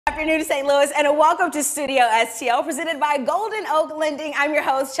Afternoon to St. Louis, and welcome to Studio STL, presented by Golden Oak Lending. I'm your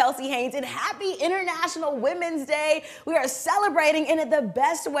host, Chelsea Haynes, and happy International Women's Day. We are celebrating in the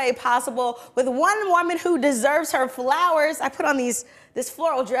best way possible with one woman who deserves her flowers. I put on this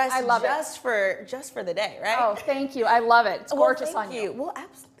floral dress. I love just for the day, right? Oh, thank you. I love it. It's gorgeous on you. Well,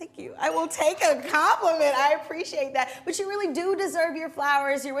 absolutely. Thank you. I will take a compliment. I appreciate that. But you really do deserve your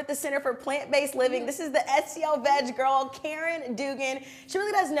flowers. You're with the Center for Plant-Based Living. This is the STL Veg Girl, Caryn Dugan. She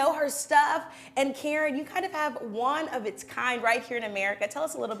really does know her stuff. And Caryn, you kind of have one of its kind right here in America. Tell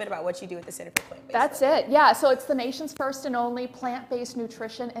us a little bit about what you do at the Center for Plant-Based That's Living. it. Yeah, so it's the nation's first and only plant-based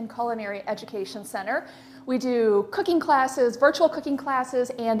nutrition and culinary education center. We do cooking classes, virtual cooking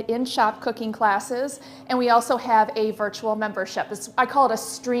classes, and in-shop cooking classes. And we also have a virtual membership. I call it a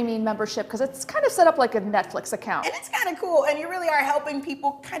streaming membership because it's kind of set up like a Netflix account. And it's kind of cool. And you really are helping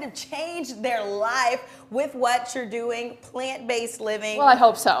people kind of change their life with what you're doing, plant-based living. Well, I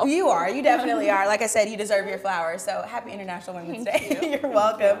hope so. You are. You definitely are. Like I said, you deserve your flowers. So happy International Women's Day. You're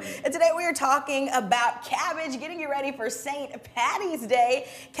welcome. And today we are talking about cabbage, getting you ready for St. Patty's Day.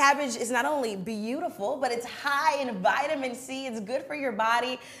 Cabbage is not only beautiful, but it's high in vitamin C. It's good for your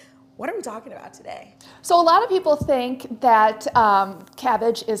body. What are we talking about today? So a lot of people think that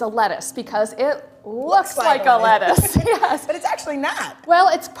cabbage is a lettuce because it looks like a lettuce. Yes. But it's actually not. Well,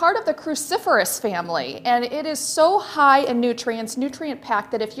 it's part of the cruciferous family, and it is so high in nutrients, nutrient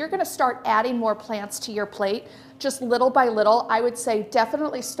packed, that if you're going to start adding more plants to your plate, just little by little, I would say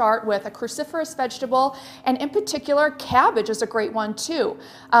definitely start with a cruciferous vegetable, and in particular, cabbage is a great one too.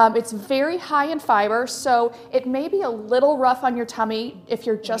 It's very high in fiber, so it may be a little rough on your tummy if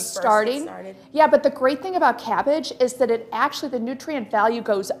you're just starting. Yeah, but the great thing about cabbage is that it actually, the nutrient value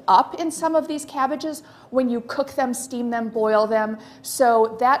goes up in some of these cabbages when you cook them, steam them, boil them.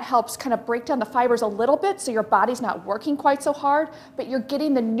 So that helps kind of break down the fibers a little bit so your body's not working quite so hard, but you're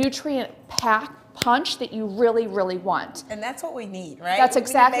getting the nutrient punch that you really, really want. And that's what we need, right? That's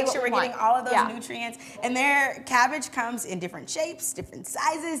exactly we need to make sure what we we're getting all of those Yeah. nutrients. And their cabbage comes in different shapes, different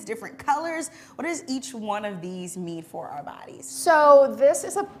sizes, different colors. What does each one of these mean for our bodies? So this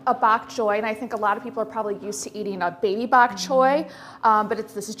is a bok choy, and I think a lot of people are probably used to eating a baby bok choy, but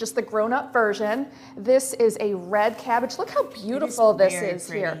this is just the grown-up version. This is a red cabbage. Look how beautiful this is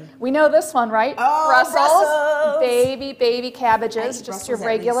here. We know this one, right? Oh, Brussels. Baby cabbages, just your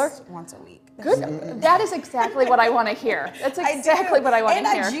regular. At least once a week. Good. That is exactly what I want to hear. That's exactly what I want to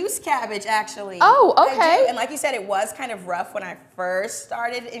hear. And I juice cabbage, actually. Oh, okay. And like you said, it was kind of rough when I first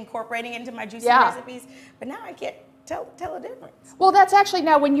started incorporating into my juicing recipes, but now I can't tell a difference. Well, that's actually,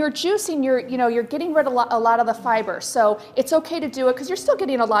 now when you're juicing, you're getting rid of a lot of the fiber, so it's okay to do it because you're still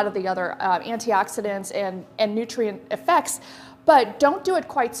getting a lot of the other antioxidants and nutrient effects. But don't do it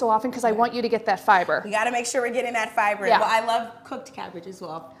quite so often because I want you to get that fiber. We got to make sure we're getting that fiber. Yeah. Well, I love cooked cabbage as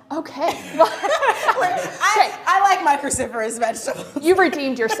well. Okay. I like my cruciferous vegetables. You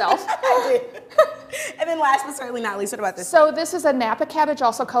redeemed yourself. I did. And then last but certainly not least, what about this? So this is a Napa cabbage,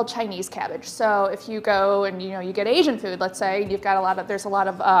 also called Chinese cabbage. So if you go and you get Asian food, let's say, and there's a lot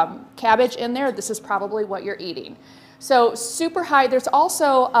of cabbage in there, this is probably what you're eating. So super high. There's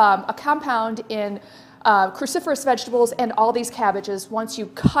also a compound in cruciferous vegetables and all these cabbages. Once you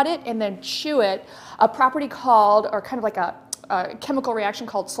cut it and then chew it, a property called, or kind of like a chemical reaction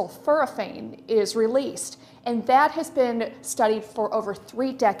called sulforaphane is released. And that has been studied for over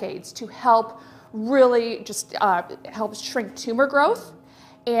 3 decades to help really just help shrink tumor growth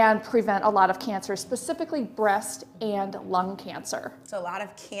and prevent a lot of cancer, specifically breast and lung cancer. So a lot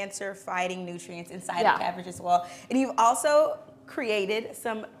of cancer-fighting nutrients inside of cabbage as well. And you've also created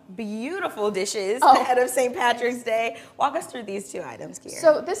some beautiful dishes ahead of St. Patrick's Day. Walk us through these 2 items, Caryn.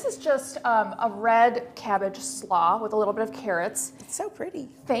 So this is just a red cabbage slaw with a little bit of carrots. It's so pretty.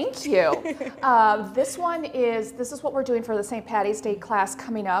 Thank you. This is what we're doing for the St. Patty's Day class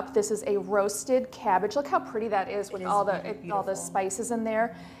coming up. This is a roasted cabbage. Look how pretty that is with all the spices in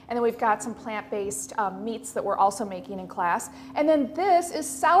there. And then we've got some plant-based meats that we're also making in class. And then this is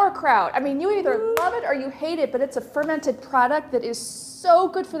sauerkraut. I mean, you either love it or you hate it, but it's a fermented product that is so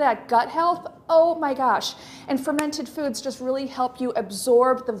good for that gut health. Oh my gosh. And fermented foods just really help you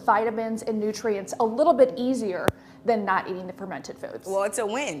absorb the vitamins and nutrients a little bit easier than not eating the fermented foods. Well, it's a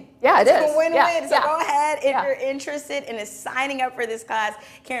win. Yeah, it's is. a win-win. Yeah, so go ahead if you're interested in signing up for this class.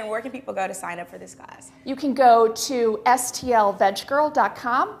 Caryn, where can people go to sign up for this class? You can go to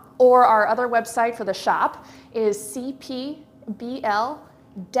STLVegGirl.com, or our other website for the shop is cpbl-stl.com.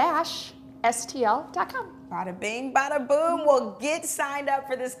 Bada bing, bada boom. Well, get signed up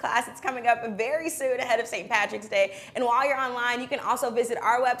for this class. It's coming up very soon ahead of St. Patrick's Day. And while you're online, you can also visit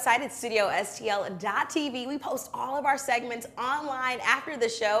our website at studiostl.tv. We post all of our segments online after the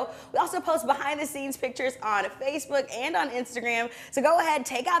show. We also post behind the scenes pictures on Facebook and on Instagram. So go ahead,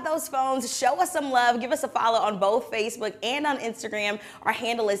 take out those phones, show us some love, give us a follow on both Facebook and on Instagram. Our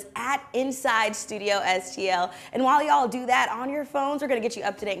handle is at Inside Studio STL. And while y'all do that on your phones, we're going to get you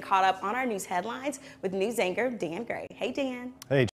up to date and caught up on our news headlines with news anchor Dan Gray. Hey, Dan. Hey.